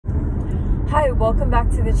Hi, welcome back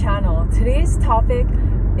to the channel. Today's topic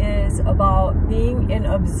is about being an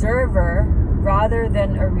observer rather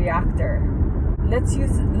than a reactor. Let's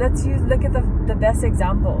look at the best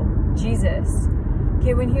example, Jesus.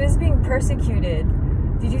 Okay, when he was being persecuted,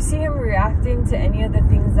 did you see him reacting to any of the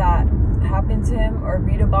things that happened to him or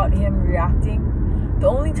read about him reacting? The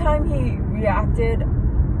only time he reacted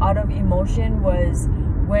out of emotion was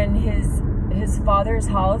when his father's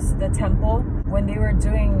house, the temple, when they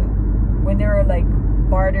were like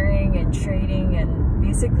bartering and trading and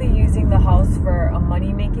basically using the house for a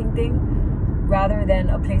money-making thing rather than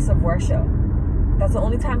a place of worship. That's the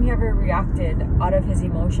only time he ever reacted out of his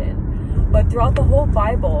emotion. But throughout the whole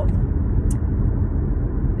Bible,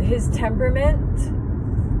 his temperament,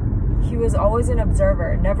 he was always an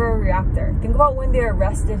observer, never a reactor. Think about when they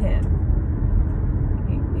arrested him.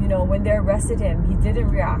 You know, when they arrested him, he didn't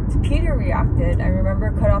react. Peter reacted. I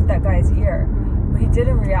remember, cut off that guy's ear, but he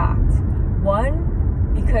didn't react.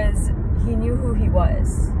 One, because he knew who he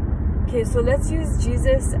was. Okay, so let's use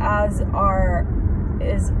Jesus as our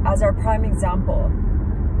prime example.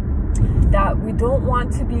 That we don't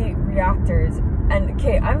want to be reactors. And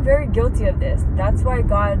okay, I'm very guilty of this. That's why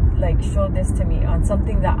God like showed this to me on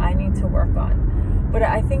something that I need to work on. But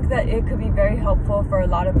I think that it could be very helpful for a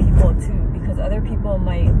lot of people too, because other people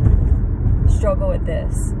might struggle with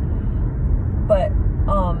this. But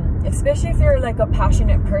especially if you're like a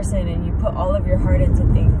passionate person and you put all of your heart into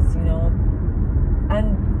things, you know.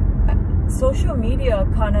 And social media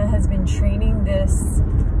kind of has been training this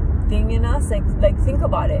thing in us. Like think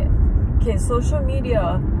about it. Okay, social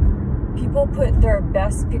media, people put their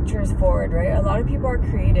best pictures forward, right? A lot of people are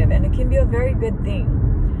creative, and it can be a very good thing.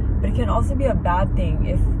 But it can also be a bad thing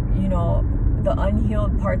if, you know, the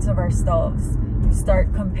unhealed parts of ourselves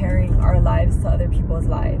start comparing our lives to other people's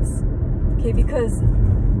lives. Okay, because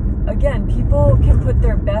again, people can put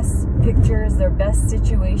their best pictures, their best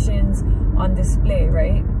situations on display,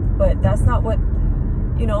 right? But that's not what,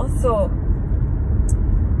 you know, so,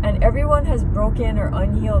 and everyone has broken or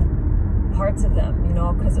unhealed parts of them, you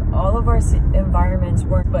know, because all of our environments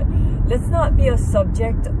work. But let's not be a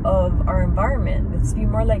subject of our environment. Let's be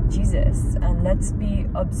more like Jesus, and let's be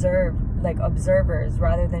observers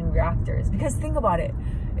rather than reactors. Because think about it,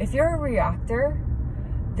 if you're a reactor,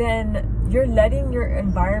 then you're letting your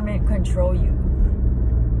environment control you,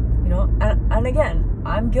 you know. And again,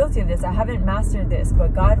 I'm guilty of this. I haven't mastered this,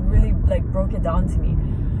 but God really like broke it down to me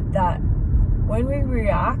that when we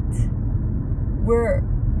react, we're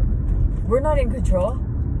not in control.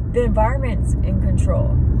 The environment's in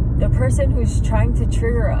control. The person who's trying to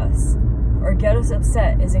trigger us or get us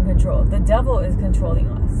upset is in control. The devil is controlling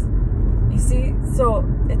us. You see? So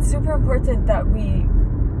it's super important that we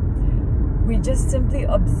just simply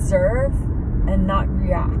observe and not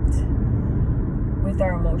react with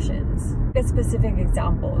our emotions. A specific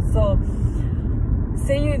example. So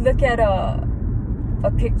say you look at a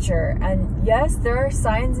picture, and yes, there are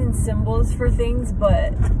signs and symbols for things,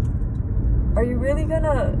 but are you really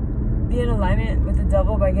gonna be in alignment with the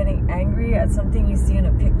devil by getting angry at something you see in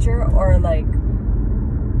a picture or like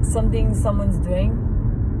something someone's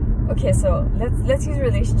doing? Okay, so let's use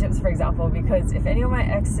relationships for example, because if any of my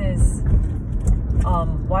exes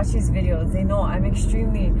watch these videos, they know I'm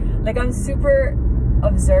extremely, like, I'm super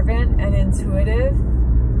observant and intuitive,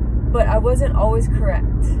 but I wasn't always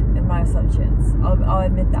correct in my assumptions. I'll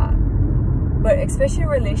admit that. But especially in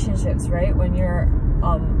relationships, right? When you're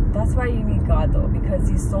that's why you need God though, because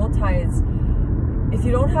these soul ties, if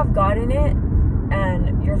you don't have God in it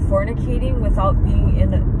and you're fornicating without being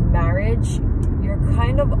in marriage, you're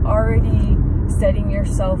kind of already setting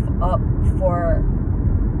yourself up for,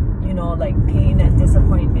 you know, like pain and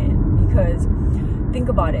disappointment. Because think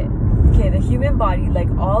about it. Okay, the human body, like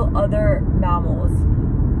all other mammals,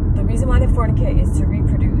 the reason why they fornicate is to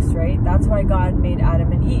reproduce, right? That's why God made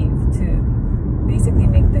Adam and Eve, to basically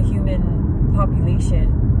make the human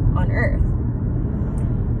population on earth.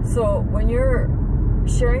 So when you're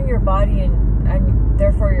sharing your body and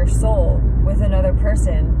therefore your soul with another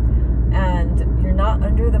person, and you're not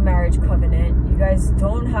under the marriage covenant, you guys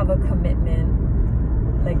don't have a commitment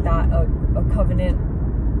like that, a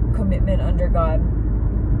commitment under God,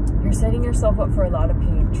 you're setting yourself up for a lot of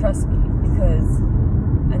pain, trust me,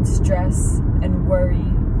 and stress and worry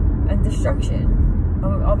and destruction.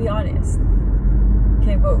 I'll be honest.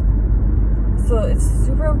 Okay, but so it's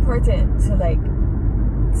super important to, like,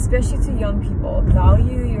 especially to young people,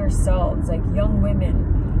 value yourselves. Like young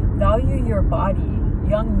women, value your body.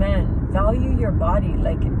 Young men, value your body.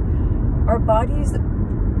 Like our bodies,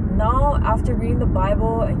 now after reading the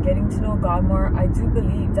Bible and getting to know God more, I do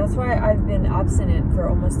believe, that's why I've been abstinent for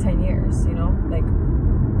almost 10 years, you know, like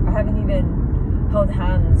I haven't even held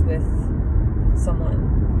hands with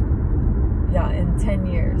someone, yeah, in 10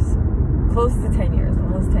 years. Close to 10 years,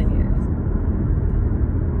 almost 10 years.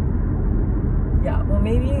 Yeah, well,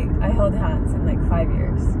 maybe I held hands in like 5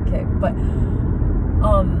 years. Okay, but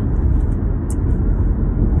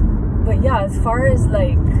yeah, as far as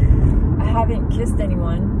like, I haven't kissed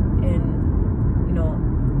anyone in, you know,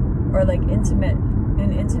 or like intimate.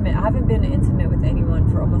 I haven't been intimate with anyone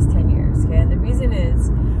for almost 10 years. Okay, and the reason is,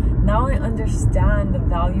 now I understand the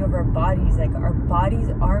value of our bodies. Like, our bodies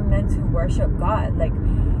are meant to worship God. Like,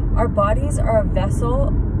 our bodies are a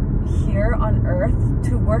vessel here on earth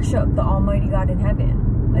to worship the Almighty God in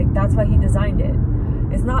heaven. Like, that's why He designed it.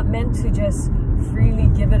 It's not meant to just freely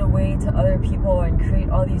give it away to other people and create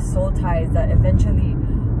all these soul ties that eventually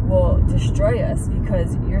will destroy us,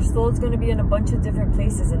 because your soul's going to be in a bunch of different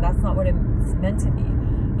places, and that's not what it's meant to be.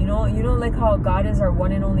 You know, like how God is our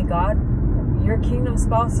one and only God. Your kingdom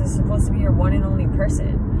spouse is supposed to be your one and only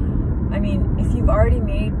person. I mean, if you've already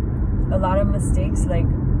made a lot of mistakes, like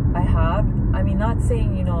I have, I mean, not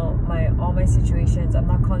saying, you know, all my situations, I'm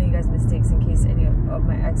not calling you guys mistakes in case any of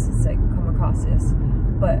my exes like come across this,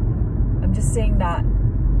 but I'm just saying that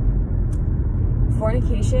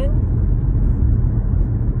fornication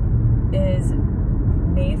is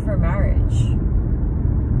made for marriage.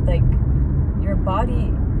 Like, your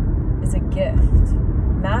body is a gift.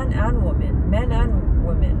 Man and woman, men and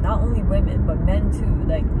women, not only women, but men too.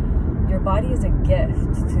 Like, your body is a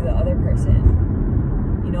gift to the other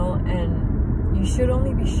person, you know, and you should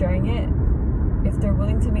only be sharing it if they're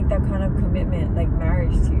willing to make that kind of commitment, like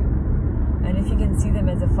marriage to you. And if you can see them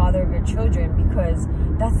as a father of your children, because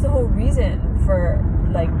that's the whole reason for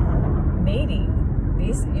like mating.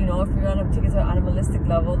 You know, if you're gonna take it to an animalistic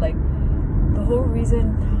level, like the whole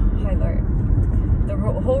reason, hi Lord, the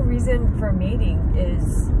whole reason for mating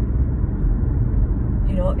is,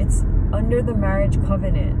 you know, it's under the marriage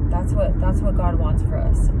covenant. That's what God wants for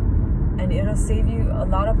us, and it'll save you a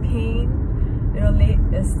lot of pain.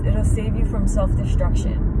 It'll save you from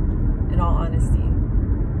self-destruction, in all honesty,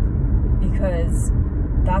 because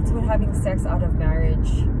that's what having sex out of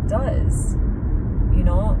marriage does. You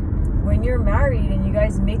know, when you're married and you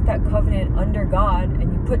guys make that covenant under God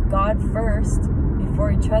and you put God first before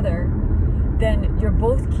each other, then you're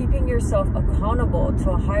both keeping yourself accountable to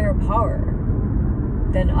a higher power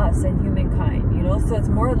than us and humankind, you know? So it's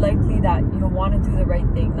more likely that you'll want to do the right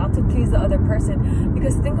thing, not to please the other person.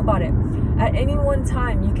 Because think about it, at any one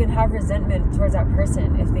time you can have resentment towards that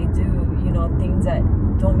person if they do, you know, things that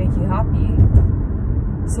don't make you happy.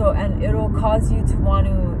 So, and it'll cause you to want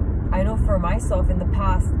to, I know for myself in the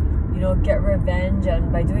past, you know, get revenge,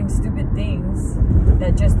 and by doing stupid things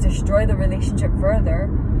that just destroy the relationship further.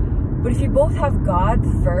 But if you both have God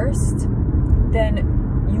first, then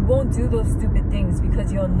you won't do those stupid things,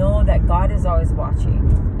 because you'll know that God is always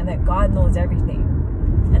watching and that God knows everything,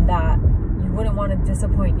 and that you wouldn't want to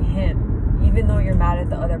disappoint Him even though you're mad at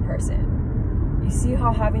the other person. You see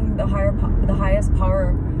how having the highest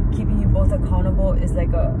power keeping you both accountable is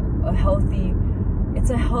like a healthy, it's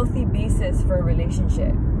a healthy basis for a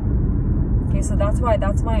relationship. Okay, so that's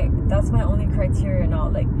my only criteria now.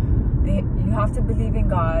 Like, you have to believe in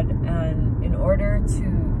God, and in order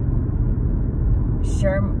to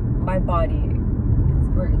share my body,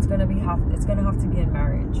 it's gonna have to be in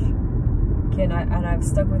marriage. Okay, and I've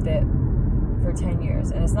stuck with it for 10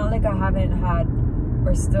 years, and it's not like I haven't had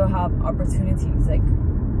or still have opportunities. Like,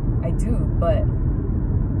 I do, but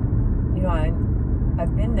you know,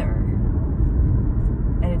 I've been there,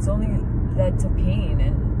 and it's only led to pain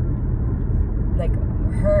and like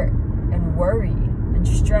hurt and worry and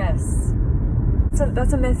stress. So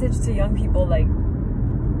that's a message to young people. Like,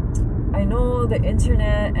 I know the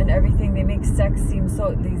internet and everything, they make sex seem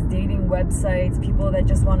so, these dating websites, people that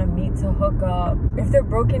just want to meet to hook up. If they're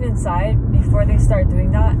broken inside before they start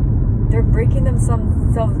doing that, they're breaking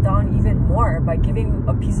themselves down even more by giving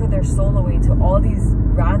a piece of their soul away to all these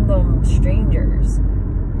random strangers.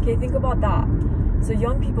 Okay, think about that. So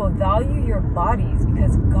young people, value your bodies,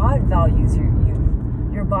 because God values you.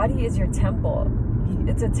 Your body is your temple.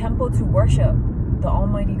 It's a temple to worship the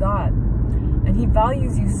Almighty God. And He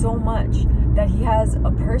values you so much that He has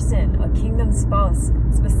a person, a kingdom spouse,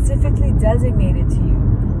 specifically designated to you,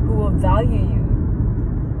 who will value you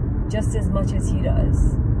just as much as He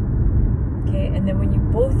does. Okay, and then when you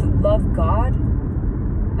both love God,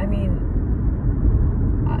 I mean,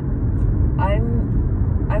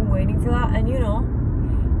 I'm waiting for that. And you know,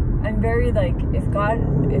 I'm very like, if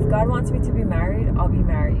God wants me to be married, I'll be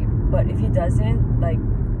married. But if He doesn't, like,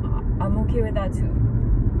 I'm okay with that too.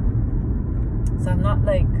 So I'm not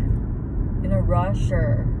like in a rush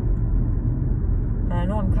or And I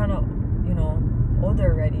know I'm kind of, you know,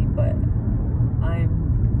 older already, but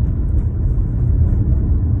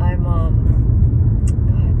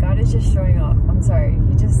God is just showing up. I'm sorry.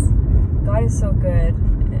 God is so good,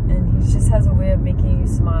 and he just has a way of making you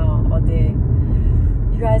smile all day.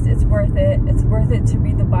 You guys, it's worth it. It's worth it to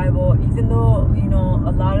read the Bible, even though, you know,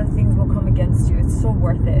 a lot of things will come against you. It's so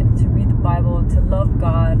worth it to read the Bible, to love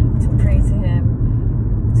God, to pray to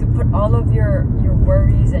him, to put all of your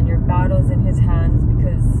worries and your battles in his hands,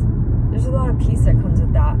 because there's a lot of peace that comes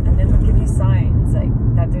with that. And then he'll give you signs like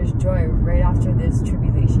that there's joy right after this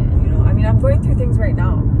tribulation, you know. I mean, I'm going through things right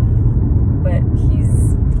now, but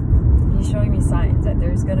he's showing me signs that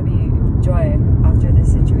there's going to be joy after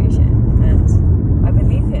this situation. And I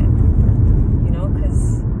believe him, you know,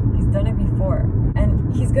 because he's done it before.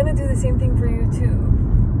 And he's going to do the same thing for you too.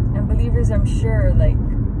 And believers, I'm sure, like,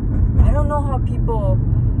 I don't know how people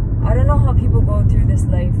go through this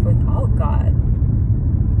life without God.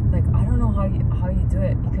 Like, I don't know how you do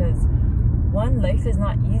it, because one, life is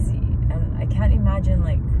not easy, and I can't imagine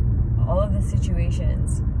like all of the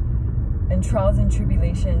situations and trials and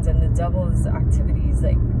tribulations and the devil's activities,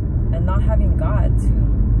 like, and not having God to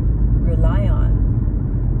rely on.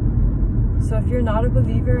 So if you're not a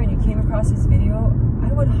believer and you came across this video,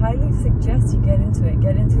 I would highly suggest you get into it.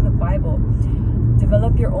 Get into the Bible.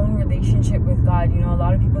 Develop your own relationship with God. You know, a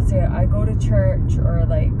lot of people say, I go to church, or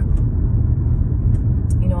like,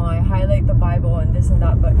 you know, I highlight the Bible and this and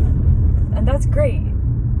that, and that's great,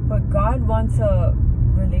 but God wants a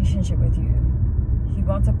relationship with you. He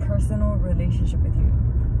wants a personal relationship with you.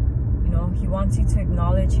 You know, he wants you to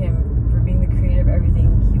acknowledge him for being the creator of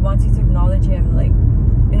everything. He wants you to acknowledge him, like,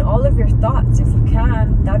 in all of your thoughts. If you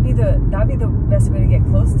can, that'd be the best way to get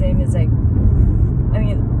close to him, is like, I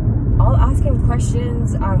mean, I'll ask him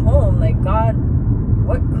questions at home, like, God,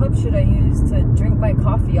 what cup should I use to drink my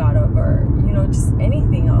coffee out of, or, you know, just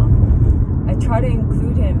anything else. I try to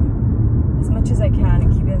include him as much as I can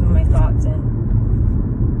and keep him in my thoughts, and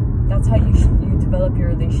that's how you develop your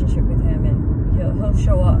relationship with him, and he'll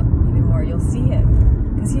show up even more. You'll see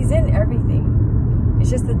him, because he's in everything. It's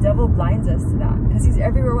just the devil blinds us to that, because he's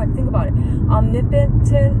everywhere. Think about it: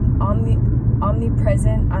 omnipotent,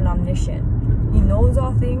 omnipresent, and omniscient. He knows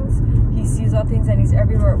all things, he sees all things, and he's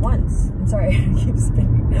everywhere at once. I'm sorry, I keep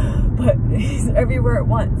speaking, but he's everywhere at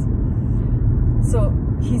once. So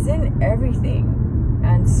he's in everything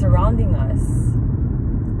and surrounding us,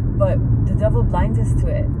 but the devil blinds us to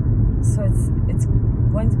it. So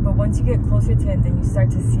once you get closer to him, then you start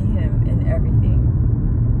to see him in everything,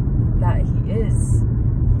 that he is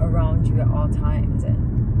around you at all times,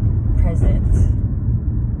 and present,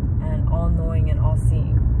 and all-knowing and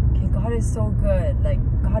all-seeing. Okay, God is so good. Like,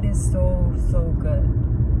 God is so good.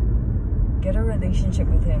 Get a relationship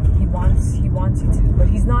with him. He wants you to, but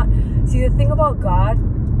he's not. See, the thing about God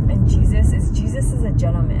and Jesus is a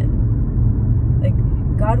gentleman. Like,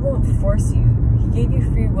 God won't force you. He gave you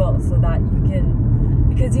free will so that you can,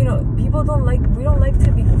 because, you know, we don't like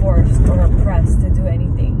to be forced or oppressed to do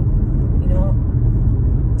anything, you know.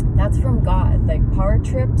 That's from God. Like, power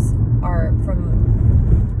trips are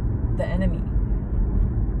from the enemy.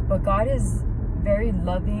 But God is very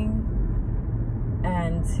loving,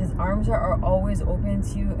 and his arms are always open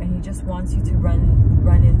to you, and he just wants you to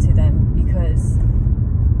run into them, because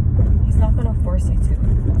he's not going to force you to.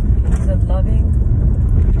 He's a loving,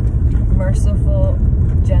 merciful,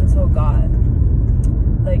 gentle God.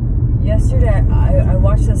 Like, yesterday I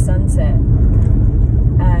watched the sunset,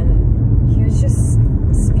 and he was just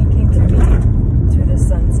speaking to me through the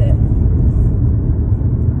sunset.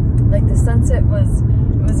 Like, the sunset was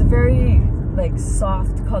a very, like,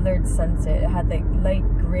 soft colored sunset. It had like light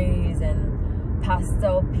grays and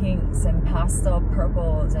pastel pinks and pastel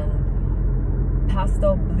purples and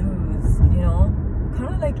pastel blues, you know,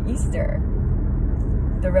 kind of like Easter,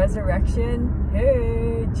 the resurrection.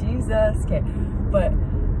 Hey, Jesus. Okay, but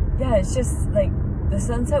yeah, it's just like the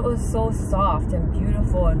sunset was so soft and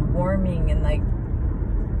beautiful and warming, and like,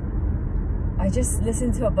 I just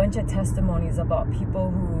listened to a bunch of testimonies about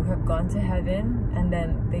people who have gone to heaven, and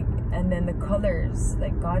then the colors,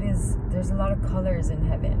 like, there's a lot of colors in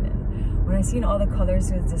heaven. And when I seen all the colors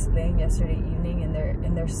he was displaying yesterday evening in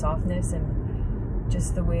their softness, and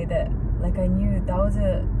just the way that, like, I knew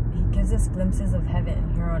that he gives us glimpses of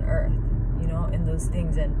heaven here on earth, you know, in those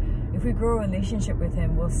things. And if we grow a relationship with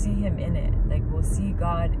him, we'll see him in it. Like, we'll see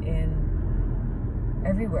God in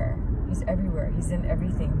everywhere. He's everywhere. He's in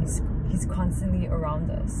everything. He's constantly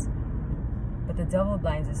around us. But the devil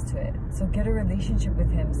blinds us to it. So get a relationship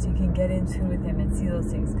with him so you can get in tune with him and see those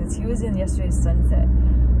things. Because he was in yesterday's sunset,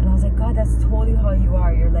 and I was like, God, that's totally how you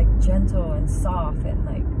are. You're like gentle and soft and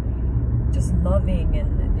like just loving,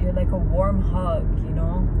 and you're like a warm hug, you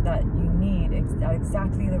know, that you need at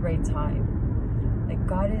exactly the right time. Like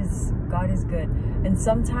God is good. And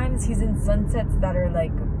sometimes he's in sunsets that are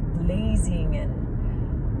like blazing,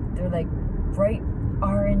 and they're like bright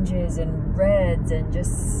oranges and reds and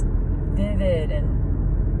just vivid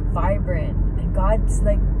and vibrant. And God's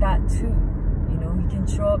like that too, you know, he can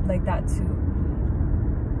show up like that too.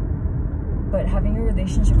 But having a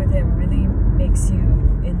relationship with him really makes you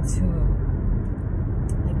into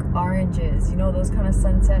like oranges, you know, those kind of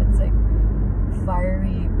sunsets, like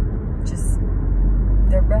fiery, just,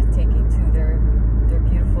 they're breathtaking too. They're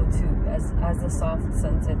beautiful too, as the soft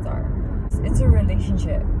sunsets are. It's a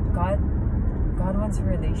relationship. God wants a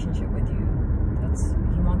relationship with you.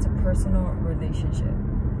 He wants a personal relationship.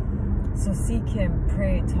 So seek him,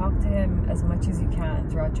 pray, talk to him as much as you can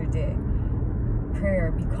throughout your day.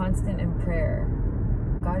 Prayer, be constant in prayer.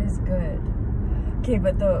 God is good. Okay,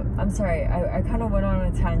 but I'm sorry, I kind of went on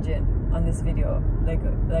a tangent on this video, like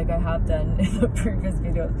I have done in the previous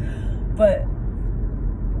videos, but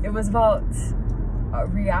it was about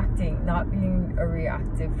reacting, not being a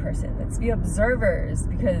reactive person. Let's be observers,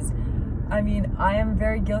 because I mean, I am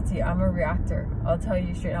very guilty. I'm a reactor. I'll tell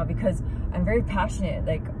you straight now, because I'm very passionate.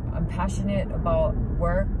 Like, I'm passionate about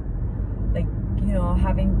work, like, you know,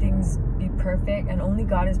 having things be perfect, and only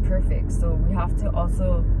God is perfect. So we have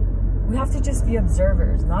to just be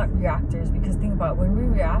observers, not reactors. Because think about it, when we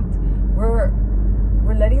react, we're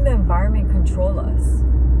letting the environment control us,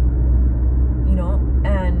 you know.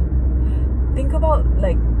 And think about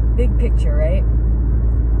like big picture, right?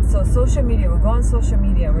 So social media, we'll go on social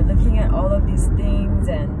media, we're looking at all of these things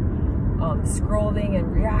and scrolling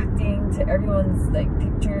and reacting to everyone's like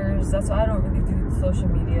pictures. That's why I don't really do social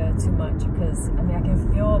media too much, because I mean, I can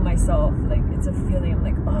feel myself, like it's a feeling. I'm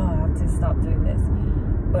like, oh, I have to stop doing this.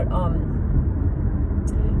 But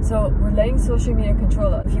so we're letting social media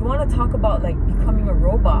control us. If you want to talk about like becoming a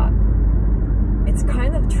robot, it's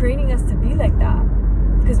kind of training us to be like that,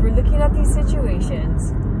 because we're looking at these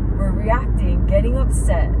situations, we're reacting, getting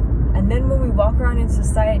upset, and then when we walk around in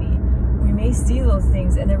society, we may see those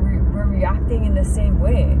things, and then we're reacting in the same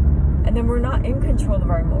way, and then we're not in control of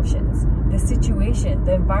our emotions, the situation,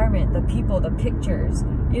 the environment, the people, the pictures,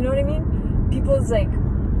 you know what I mean? People's like,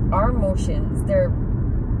 our emotions,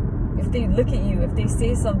 if they look at you, if they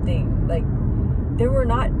say something, like, then we're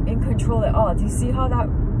not in control at all. Do you see how that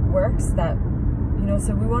works? That, you know,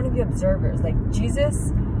 so we want to be observers. Like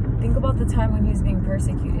Jesus, think about the time when he was being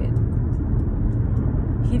persecuted.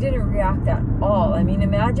 He didn't react at all. I mean,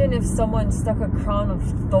 imagine if someone stuck a crown of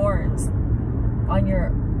thorns on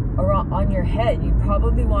your head. You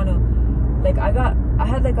probably want to, like, I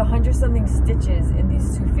had like 100-something stitches in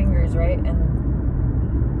these 2 fingers, right? And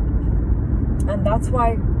that's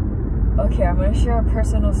why, okay, I'm gonna share a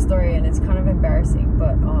personal story, and it's kind of embarrassing,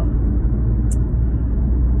 but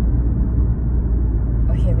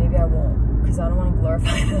okay, maybe I won't, because I don't want to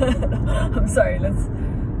glorify that. I'm sorry. Let's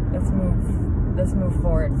move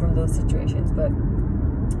forward from those situations. But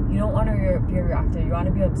you don't want to be a reactor. You want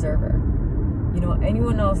to be an observer. You know,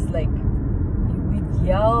 anyone else, like, we'd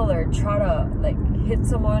yell or try to like hit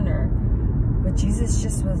someone, but Jesus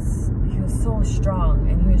just he was so strong,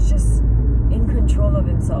 and he was just in control of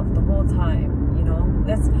himself the whole time, you know.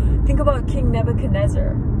 Let's think about King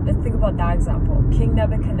Nebuchadnezzar. Let's think about that example. King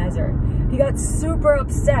Nebuchadnezzar, he got super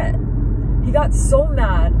upset. He got so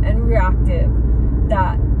mad and reactive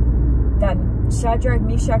that Shadrach,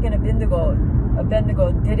 Meshach, and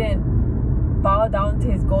Abednego didn't bow down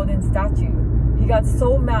to his golden statue. He got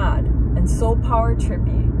so mad and so power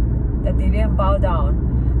trippy that they didn't bow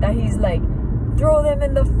down, that he's like, throw them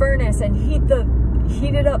in the furnace and heat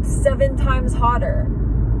it up 7 times hotter.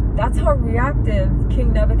 That's how reactive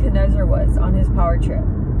King Nebuchadnezzar was on his power trip.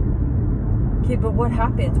 Okay, but what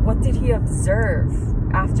happened? What did he observe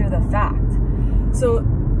after the fact? So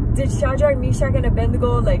did Shadrach, Meshach, and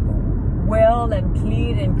Abednego like wail and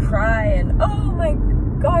plead and cry and, oh my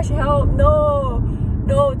gosh, help, no,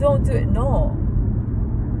 don't do it? No.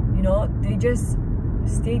 You know, they just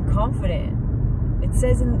stayed confident. It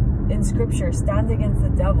says in scripture, stand against the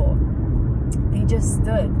devil. They just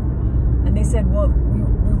stood, and they said, well, we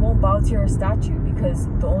won't bow to your statue, because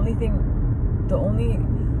the only thing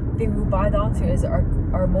we bow down to is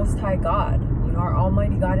our most high God, you know, our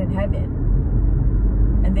almighty God in heaven.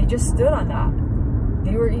 And they just stood on that.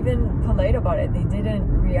 They were even polite about it. They didn't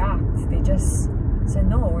react. They just said,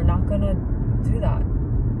 no, we're not gonna do that.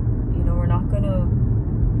 You know, we're not gonna,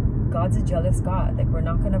 God's a jealous God. Like, we're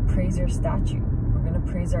not gonna praise your statue. We're gonna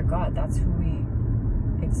praise our God. That's who we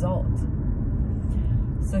exalt.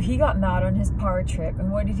 So he got mad on his power trip,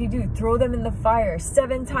 and what did he do? Throw them in the fire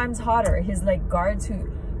 7 times hotter. His guards who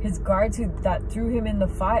that threw them in the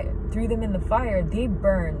fire, they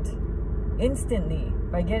burned instantly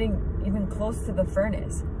by getting even close to the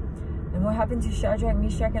furnace. And what happened to Shadrach,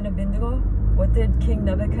 Meshach, and Abednego? What did King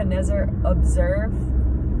Nebuchadnezzar observe?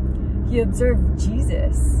 He observed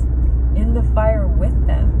Jesus in the fire with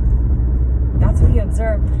them. That's what he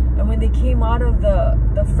observed. And when they came out of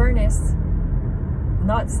the furnace,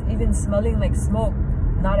 not even smelling like smoke,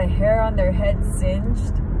 not a hair on their head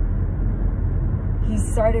singed, he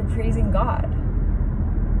started praising God,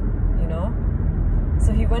 you know?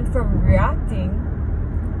 So he went from reacting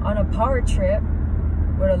on a power trip,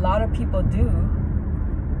 what a lot of people do.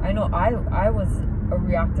 I know I was a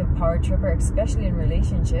reactive power tripper, especially in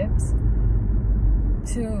relationships,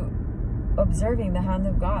 to observing the hand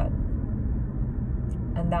of God.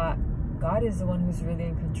 And that God is the one who's really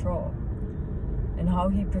in control. And how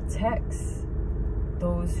he protects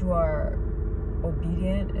those who are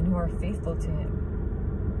obedient and who are faithful to him.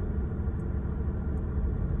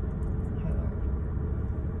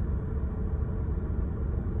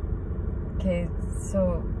 Okay,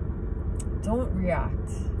 so don't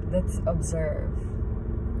react. Let's observe.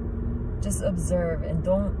 Just observe, and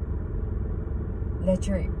don't let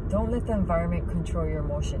the environment control your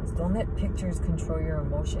emotions. Don't let pictures control your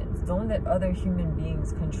emotions. Don't let other human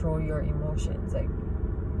beings control your emotions. Like,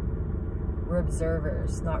 we're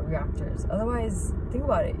observers, not reactors. Otherwise, think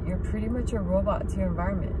about it. You're pretty much a robot to your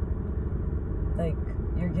environment. Like,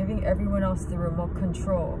 you're giving everyone else the remote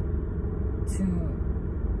control to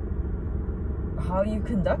how you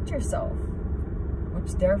conduct yourself,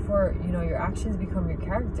 which therefore, you know, your actions become your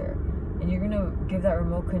character. And you're going to give that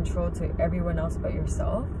remote control to everyone else but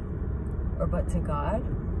yourself, or but to God.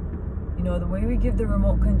 You know, the way we give the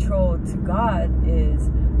remote control to God is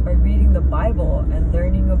by reading the Bible and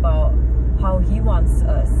learning about how he wants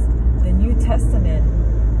us. The New Testament,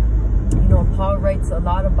 you know, Paul writes a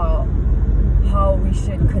lot about how we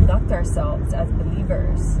should conduct ourselves as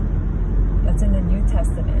believers. That's in the New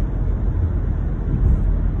Testament.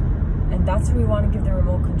 And that's who we want to give the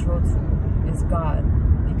remote control to, is God.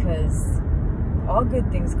 Because all good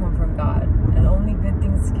things come from God, and only good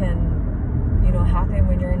things can, you know, happen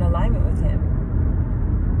when you're in alignment with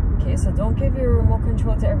him. Okay, so don't give your remote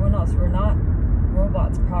control to everyone else. We're not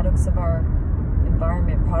robots, products of our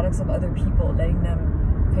environment, products of other people, letting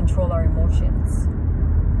them control our emotions.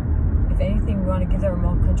 If anything, we want to give the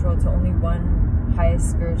remote control to only one highest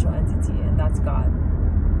spiritual entity, and that's God,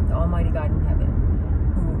 the Almighty God in heaven.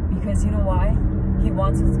 Because you know why? He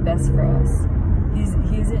wants what's best for us.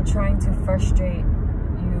 He isn't trying to frustrate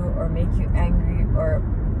you or make you angry or,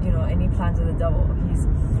 you know, any plans of the devil.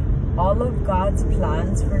 All of God's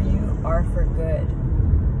plans for you are for good.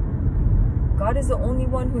 God is the only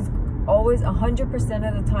one who's always 100%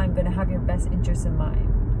 of the time going to have your best interest in mind.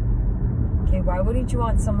 Okay, why wouldn't you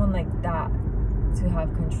want someone like that to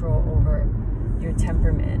have control over your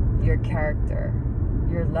temperament, your character,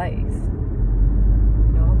 your life?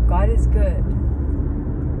 You know, God is good.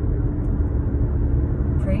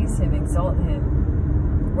 Praise him, exalt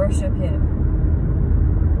him, worship him.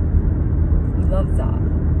 He loves that.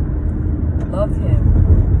 Love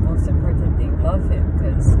him. Most important thing, love him,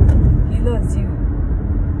 because he loves you.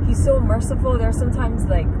 He's so merciful. There are sometimes,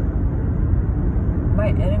 like, my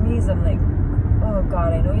enemies, I'm like, oh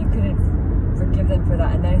God, I know you couldn't forgive them for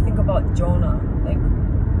that. And then I think about Jonah, like,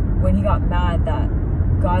 when he got mad that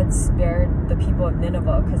God spared the people of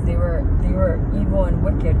Nineveh because they were evil and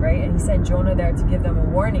wicked, right? And he sent Jonah there to give them a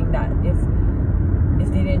warning that if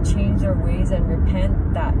they didn't change their ways and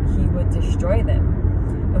repent, that he would destroy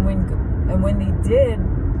them. And when they did,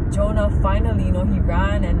 Jonah finally, you know, he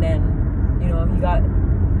ran, and then, you know, he got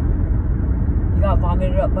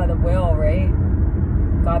vomited up by the whale, right?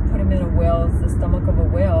 God put him in a whale, the stomach of a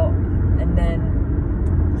whale, and then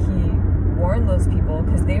he warned those people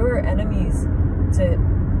because they were enemies to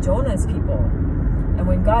Jonah's people. And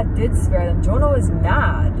when God did spare them, Jonah was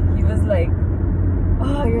mad. He was like,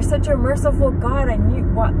 oh, you're such a merciful God. I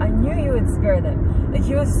knew you would spare them. Like,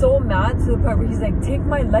 he was so mad to the point where he's like, take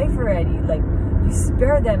my life already. Like, you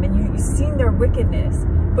spared them and you seen their wickedness.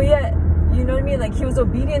 But yet, you know what I mean? Like, he was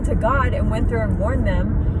obedient to God and went through and warned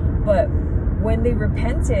them. But when they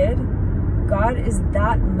repented, God is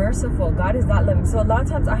that merciful. God is that loving. So a lot of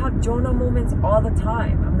times I have Jonah moments all the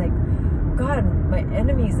time. I'm like, God, my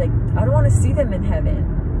enemies, like, I don't want to see them in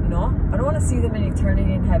heaven, you know? I don't want to see them in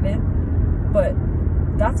eternity in heaven, but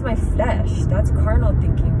that's my flesh. That's carnal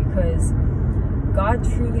thinking, because God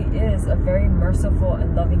truly is a very merciful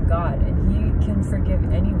and loving God, and he can forgive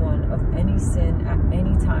anyone of any sin at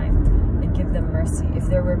any time, and give them mercy. If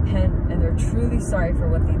they repent and they're truly sorry for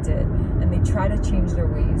what they did and they try to change their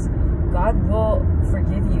ways, God will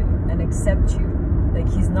forgive you and accept you.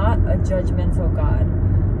 Like, he's not a judgmental God.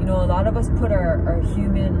 You know, a lot of us put our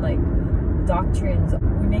human, like, doctrines,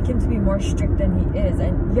 we make him to be more strict than he is.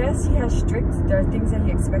 And yes, he has strict, there are things that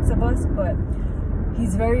he expects of us, but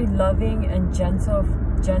he's very loving and gentle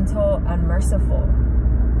and merciful.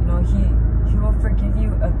 You know, he will forgive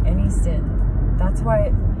you of any sin. That's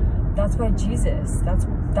why Jesus,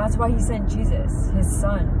 that's why he sent Jesus, his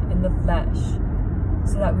son, in the flesh,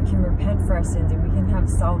 so that we can repent for our sins and we can have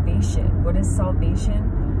salvation. What is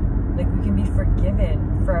salvation? Like, we can be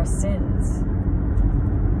forgiven for our sins.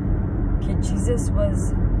 Okay, Jesus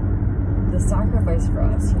was the sacrifice for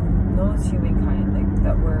us. He knows humankind, like,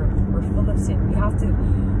 that we're full of sin. We have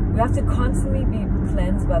to constantly be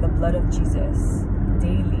cleansed by the blood of Jesus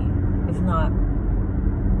daily, if not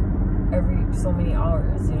every so many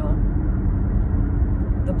hours, you know.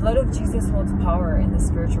 The blood of Jesus holds power in the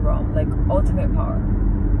spiritual realm, like ultimate power.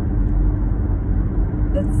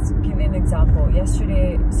 Let's give you an example.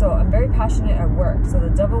 Yesterday, so I'm very passionate at work, so the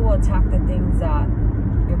devil will attack the things that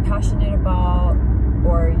you're passionate about,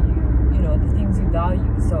 or you know, the things you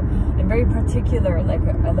value. So I'm very particular. Like,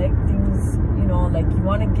 I like things, you know, like, you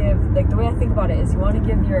want to give, like, the way I think about it is you want to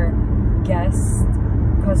give your guests,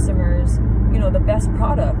 customers, you know, the best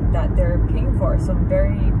product that they're paying for. So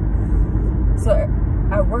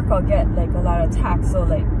at work I'll get, like, a lot of attacks. So,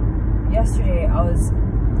 like, yesterday I was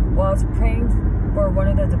praying for one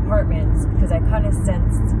of the departments because I kind of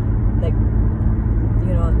sensed, like,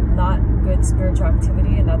 you know, not good spiritual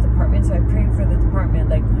activity in that department. So I prayed for the department,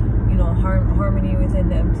 like, you know, harmony within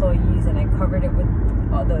the employees, and I covered it with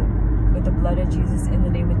the blood of Jesus, in the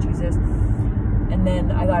name of Jesus. And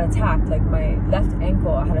then I got attacked, like, my left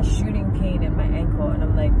ankle, I had a shooting pain in my ankle, and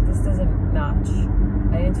I'm like, this doesn't match.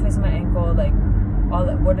 I didn't twist my ankle, like,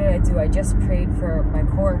 what did I do? I just prayed for my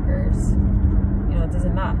coworkers. You know, it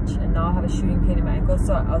doesn't match. And now I have a shooting pain in my ankle.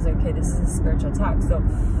 So I was like, okay, this is a spiritual attack. So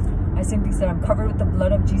I simply said, I'm covered with the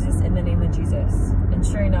blood of Jesus, in the name of Jesus. And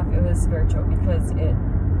sure enough, it was spiritual, because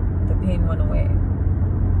the pain went away.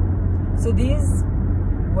 So these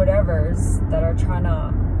whatevers that are trying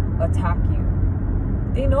to attack you,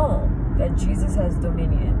 they know that Jesus has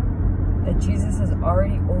dominion, that Jesus has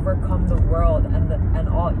already overcome the world and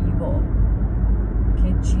all evil.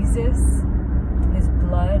 Okay, Jesus, his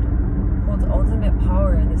blood holds ultimate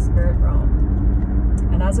power in the spirit realm.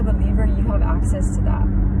 And as a believer, you have access to that.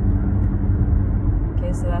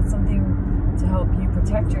 Okay, so that's something to help you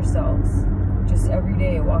protect yourselves just every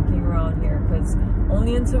day walking around here, because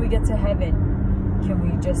only until we get to heaven can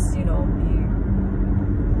we just, you know, be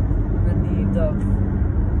relieved of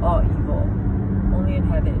all evil. Only in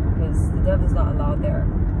heaven, because the devil's not allowed there.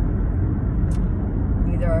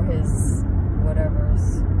 Neither are his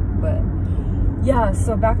whatevers. But yeah,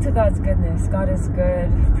 so back to God's goodness. God is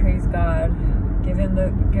good. Praise God. Give him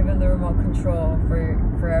the remote control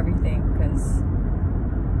for everything, because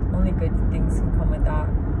only good things can come with that.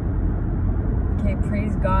 Okay,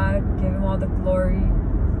 praise God. Give him all the glory.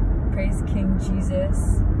 Praise King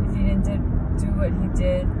Jesus. If he didn't do what he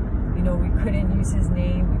did, you know, we couldn't use his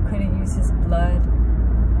name, we couldn't use his blood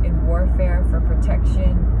in warfare, for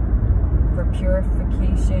protection, for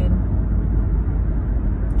purification.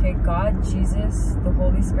 Okay, God, Jesus, the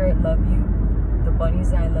Holy Spirit love you. The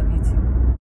bunnies and I love you too.